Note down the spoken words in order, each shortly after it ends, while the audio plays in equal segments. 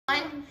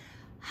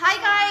Hi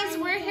guys,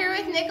 we're here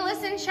with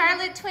Nicholas and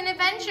Charlotte Twin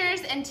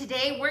Adventures, and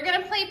today we're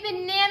gonna play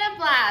Banana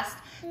Blast,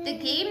 the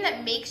game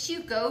that makes you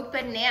go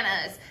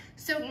bananas.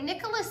 So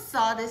Nicholas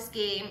saw this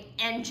game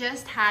and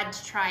just had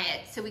to try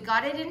it. So we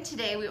got it in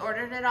today. We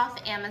ordered it off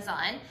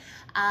Amazon.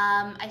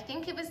 I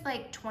think it was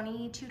like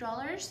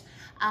 $22.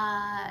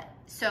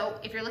 So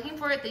if you're looking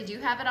for it, they do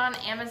have it on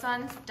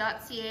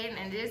Amazon.ca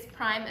and it is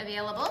Prime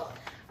available.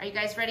 Are you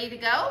guys ready to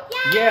go?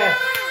 Yeah! Yes!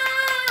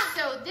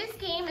 So this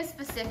game is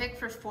specific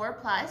for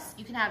 4+.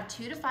 You can have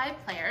 2 to 5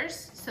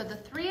 players. So the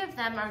 3 of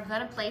them are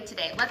gonna play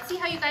today. Let's see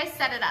how you guys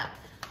set it up.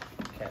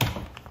 Okay.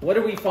 What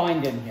do we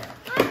find in here?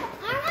 I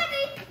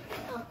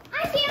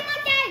see a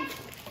monkey.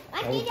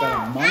 Oh, we've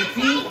got a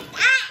monkey?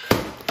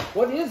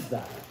 What is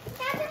that?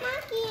 That's a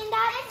monkey, and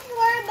that is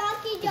for a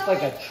monkey It's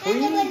like a tree?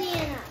 and a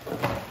banana.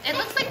 It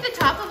looks like the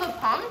top of a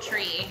palm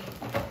tree.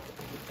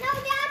 No,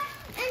 Dad,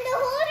 and the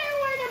holder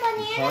were the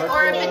bananas.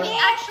 Or a banana.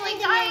 Actually,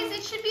 guys,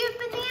 it should be a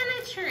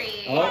banana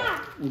tree.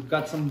 Oh, we've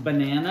got some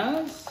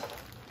bananas.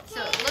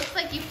 So it looks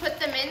like you put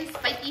them in,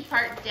 spiky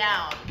part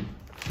down.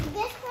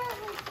 This part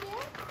was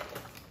here.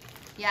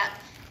 Yeah.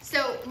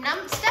 So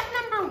step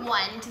number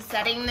 1 to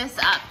setting this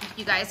up,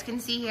 you guys can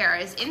see here,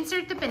 is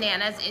insert the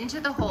bananas into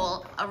the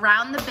hole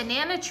around the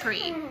banana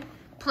tree.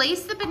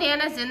 Place the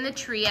bananas in the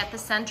tree at the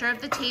center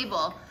of the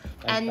table.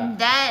 And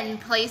then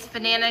place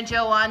Banana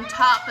Joe on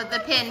top of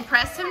the pin.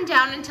 Press him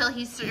down until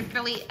he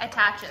circularly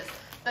attaches.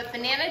 But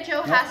Banana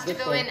Joe has to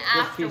go in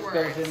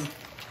afterwards.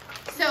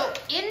 So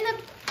in the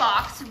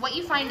box, what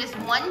you find is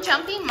 1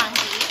 jumping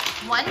monkey,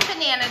 1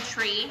 banana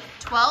tree,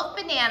 12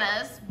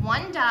 bananas,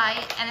 1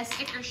 die, and a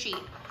sticker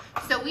sheet.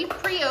 So we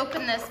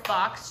pre-opened this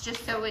box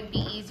just so it would be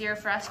easier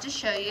for us to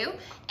show you.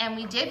 And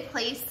we did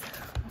place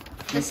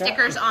the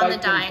stickers on the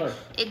die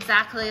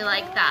exactly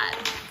like that.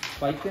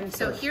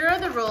 So here are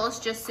the rules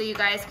just so you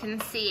guys can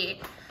see.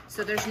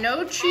 So there's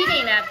no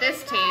cheating at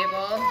this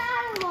table.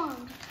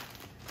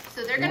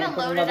 So they're gonna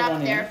load it up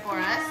there for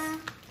us.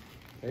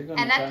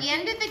 And at the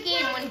end of the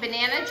game, when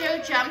Banana Joe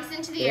jumps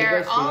into the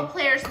air, all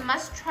players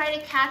must try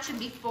to catch him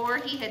before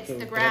he hits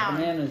the ground.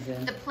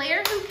 The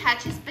player who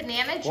catches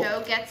Banana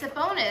Joe gets a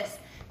bonus.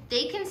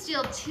 They can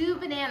steal 2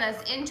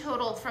 bananas in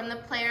total from the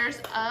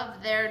players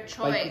of their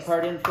choice.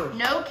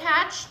 No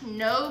catch,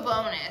 no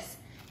bonus.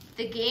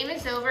 The game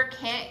is over,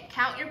 can't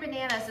count your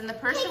bananas, and the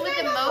person with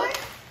the most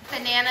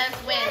bananas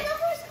wins.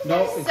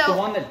 No, it's the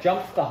one that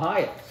jumps the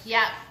highest.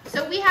 Yeah,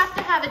 so we have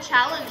to have a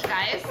challenge,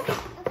 guys.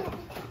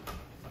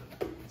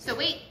 So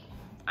wait,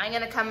 I'm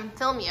gonna come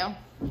film you.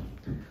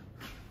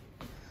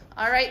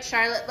 All right,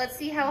 Charlotte, let's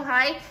see how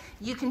high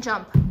you can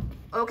jump.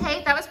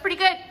 Okay, that was pretty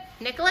good.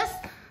 Nicholas?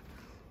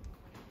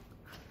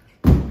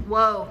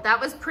 Whoa, that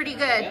was pretty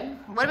good.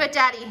 What about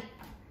Daddy?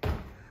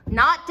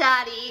 Not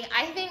Daddy.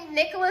 I think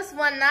Nicholas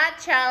won that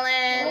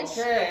challenge.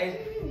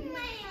 Okay.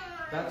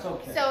 That's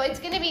okay. So it's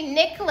gonna be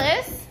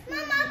Nicholas,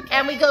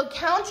 and we go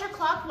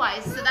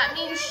counterclockwise. So that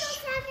means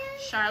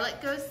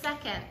Charlotte goes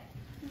second,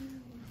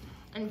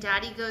 and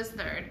Daddy goes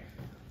third.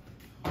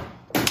 You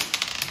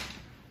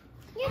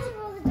have to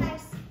roll the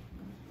dice.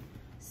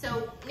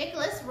 So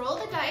Nicholas, roll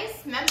the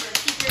dice. Remember,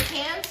 keep your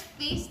hands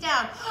face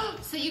down.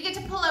 So you get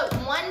to pull out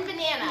 1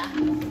 banana.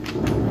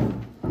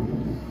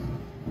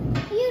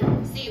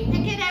 So you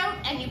pick it out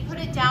and you put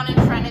it down in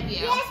front of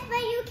you. Yes, but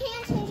you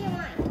can't change your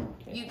mind.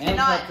 You And cannot.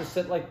 you have to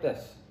sit like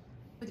this.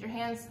 With your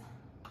hands.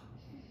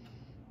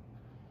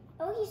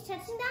 Oh, he's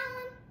touching that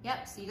one.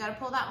 Yep, so you gotta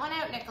pull that one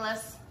out,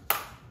 Nicholas.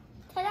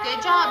 Ta-da!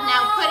 Good job.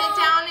 Now put it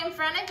down in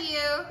front of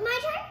you. My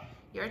turn?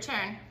 Your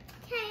turn.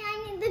 Okay,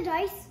 I need the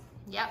dice.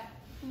 Yep.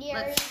 Here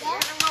Let's we go.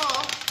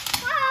 roll.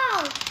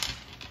 Wow!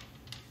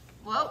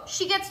 Whoa,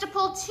 she gets to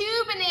pull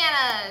 2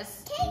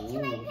 bananas. Okay,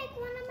 can I pick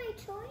one of my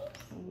toys?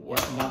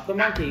 Yeah, not the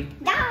monkey.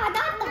 No, not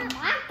the monkey.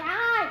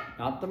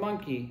 Not the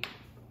monkey.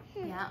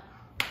 Yeah.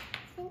 I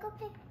think I'll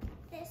pick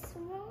this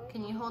one.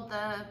 Can you hold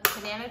the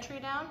banana tree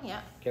down?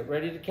 Yeah. Get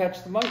ready to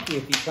catch the monkey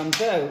if he comes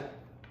out.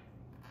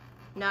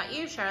 Not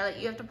you, Charlotte.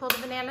 You have to pull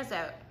the bananas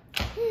out.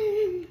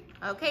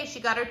 Okay, she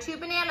got her 2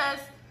 bananas.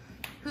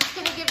 Who's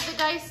gonna give the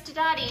dice to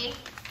Daddy?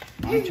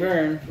 My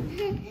turn.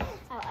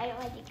 Oh, I don't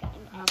like it.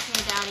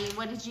 Okay, Daddy,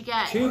 what did you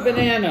get? 2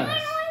 bananas.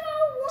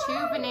 2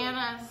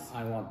 bananas.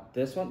 I want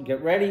this one.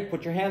 Get ready.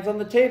 Put your hands on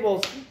the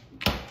tables.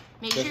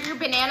 Make sure your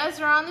bananas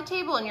are on the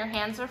table and your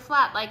hands are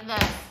flat like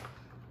this.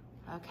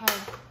 Okay.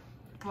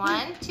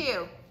 1,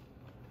 2.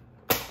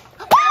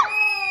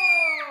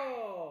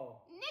 Oh!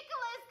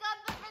 Nicholas got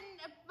the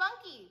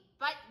monkey,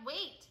 but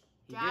wait.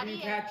 He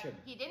didn't catch him.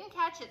 He didn't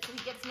catch it, so he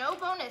gets no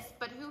bonus,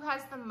 but who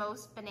has the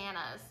most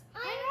bananas?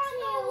 I don't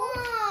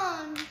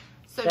know.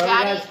 So Charlotte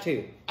Daddy has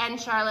 2.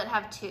 and Charlotte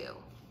have 2.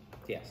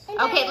 Yes.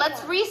 Okay,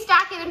 let's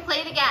restack it and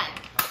play it again.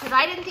 Because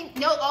I didn't think,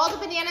 no, all the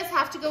bananas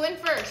have to go in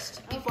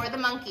first before the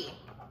monkey.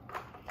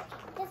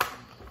 Do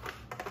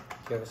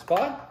you have a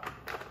spot?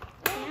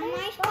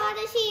 My spot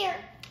is here.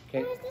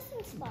 Okay. Where's this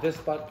one spot? This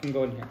spot can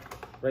go in here.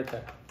 Right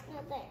there.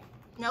 Not there.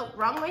 No,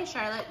 wrong way,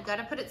 Charlotte. You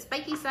gotta put it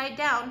spiky side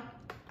down.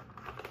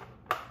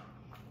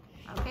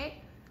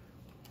 Okay.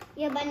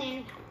 Your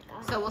banana.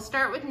 So we'll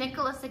start with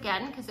Nicholas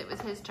again because it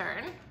was his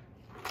turn.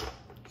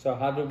 So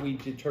how did we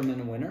determine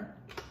a winner?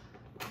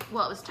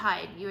 Well, it was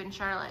tied, you and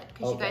Charlotte,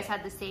 because you guys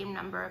had the same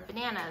number of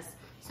bananas.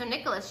 So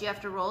Nicholas, you have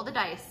to roll the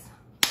dice.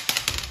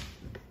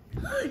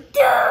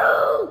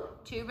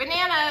 2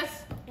 bananas.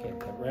 Okay,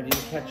 get ready to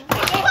catch.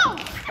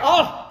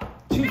 Oh,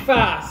 too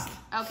fast.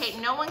 Okay,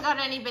 no one got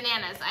any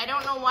bananas. I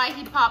don't know why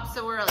he popped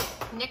so early.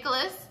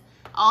 Nicholas,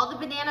 all the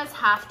bananas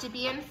have to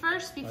be in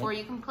first before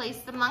you can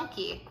place the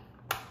monkey.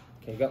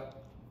 Okay, go.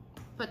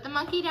 Put the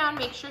monkey down,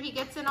 make sure he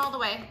gets in all the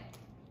way.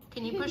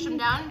 Can you push him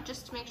down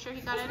just to make sure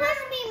he got in? It's supposed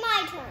to be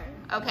my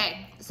turn.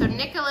 Okay, so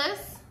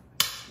Nicholas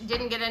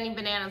didn't get any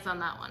bananas on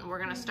that one. We're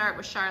gonna start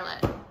with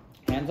Charlotte.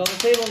 Hands on the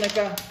table,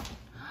 Nika.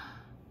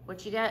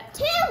 What you get?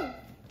 2.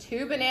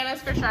 2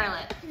 bananas for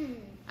Charlotte.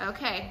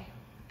 Okay.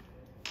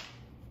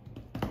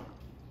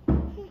 I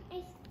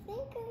think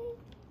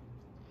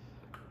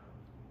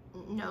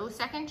No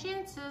second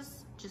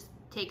chances. Just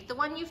take the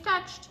one you've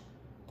touched.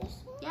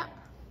 this one? Yep.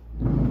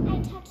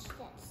 I touched it,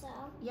 so.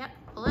 Yep,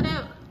 pull it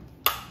out.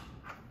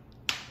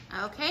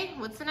 Okay,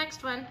 what's the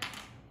next one?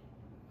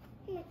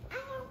 I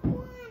have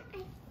one. I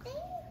think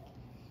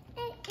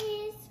it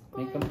is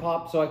going. Make him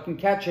pop so I can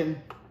catch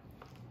him.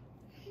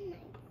 I think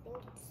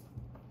it's.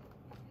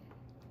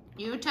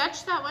 You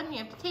touched that one, you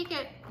have to take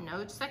it.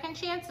 No second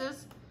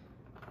chances.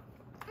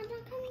 I'm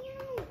not coming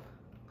out.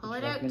 Pull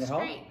it Would you like out me to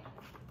help? straight.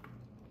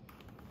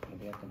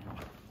 Maybe I can help.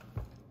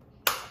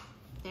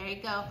 There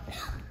you go.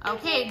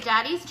 Okay,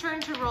 Daddy's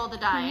turn to roll the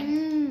die.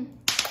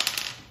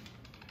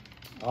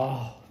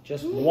 Oh,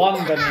 just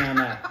 1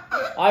 banana.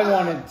 I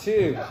wanted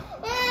 2.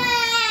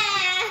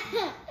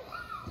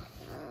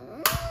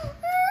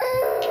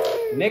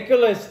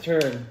 Nicholas'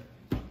 turn.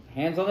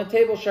 Hands on the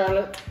table,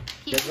 Charlotte.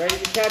 Get ready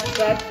to catch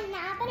that.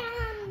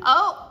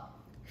 Oh,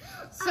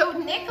 so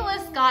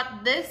Nicholas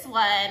got this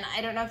one. I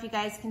don't know if you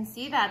guys can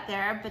see that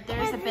there, but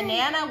there's a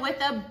banana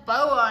with a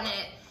bow on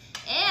it.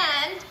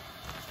 And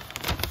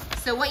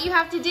so what you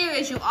have to do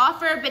is you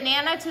offer a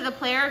banana to the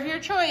player of your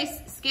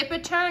choice. Skip a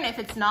turn if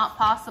it's not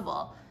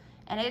possible.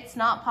 And it's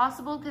not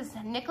possible because,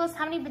 Nicholas,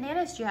 how many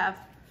bananas do you have?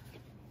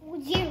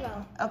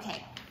 0.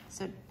 Okay,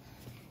 so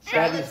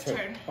Daddy's Charlotte's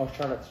turn. Oh,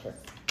 Charlotte's turn.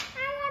 I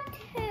have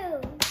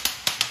 2.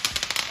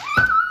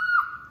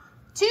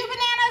 2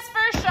 bananas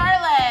for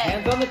Charlotte.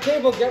 Hands on the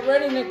table. Get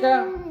ready,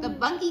 Nika. The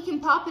monkey can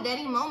pop at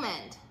any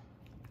moment.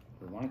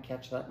 We want to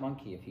catch that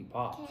monkey if he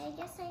pops. Okay, I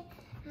guess I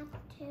have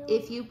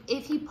 2.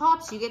 If he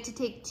pops, you get to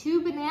take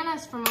 2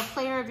 bananas from a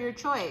player of your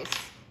choice.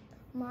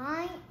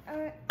 Mine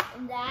or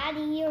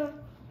Daddy or.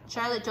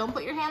 Charlotte, don't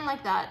put your hand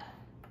like that.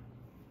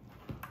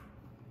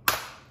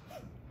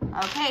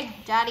 Okay,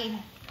 Daddy,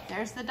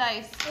 there's the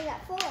dice. I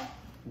got 4.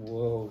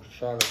 Whoa,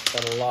 Charlotte's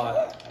got a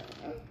lot.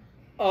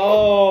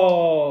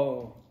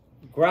 Oh,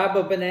 grab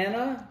a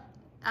banana.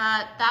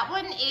 That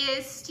one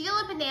is steal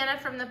a banana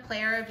from the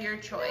player of your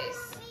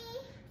choice.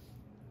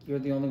 You're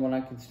the only one I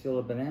can steal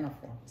a banana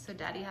for. So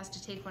Daddy has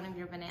to take one of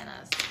your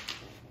bananas.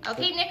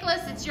 Okay,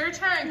 Nicholas, it's your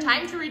turn.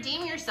 Time to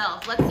redeem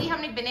yourself. Let's see how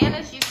many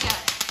bananas you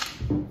get.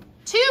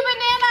 2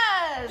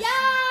 bananas!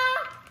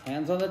 Yeah!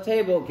 Hands on the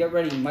table. Get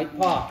ready. You might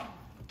pop.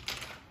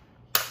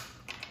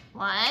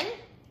 1,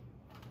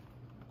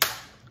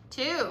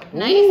 2.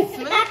 Nice,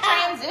 smooth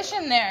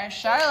transition there.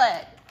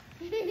 Charlotte,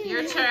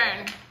 your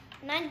turn.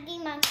 Monkey,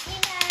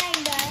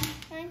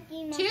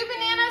 2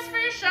 bananas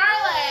for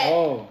Charlotte.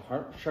 Oh,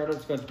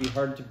 Charlotte's going to be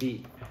hard to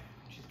beat.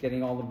 She's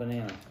getting all the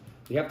bananas.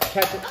 We have to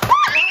catch it.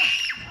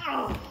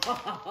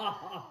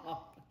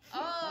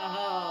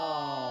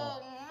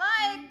 Oh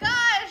my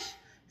gosh.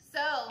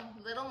 So,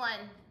 little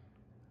one,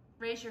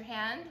 raise your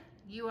hand.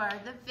 You are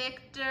the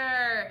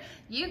victor.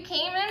 You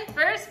came in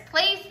first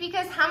place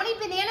because how many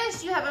bananas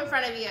do you have in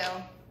front of you?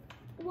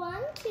 1,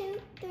 2,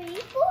 3,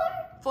 4.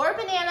 4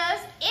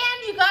 bananas,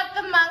 and you got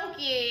the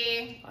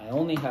monkey. I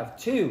only have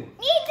 2. Me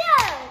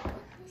too.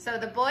 So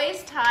the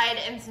boys tied,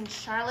 and since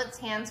Charlotte's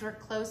hands were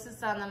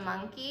closest on the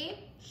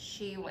monkey,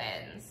 she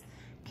wins.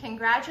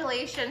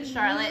 Congratulations,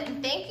 Charlotte,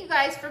 and thank you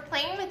guys for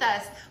playing with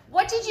us.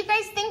 What did you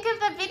guys think of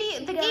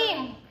the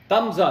game?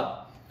 Thumbs up.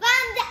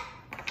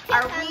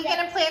 Are we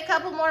gonna play a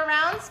couple more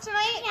rounds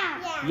tonight?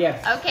 Yeah.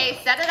 Yes. Okay,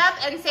 set it up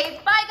and say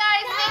bye,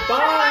 guys. Thanks for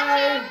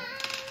Bye. watching.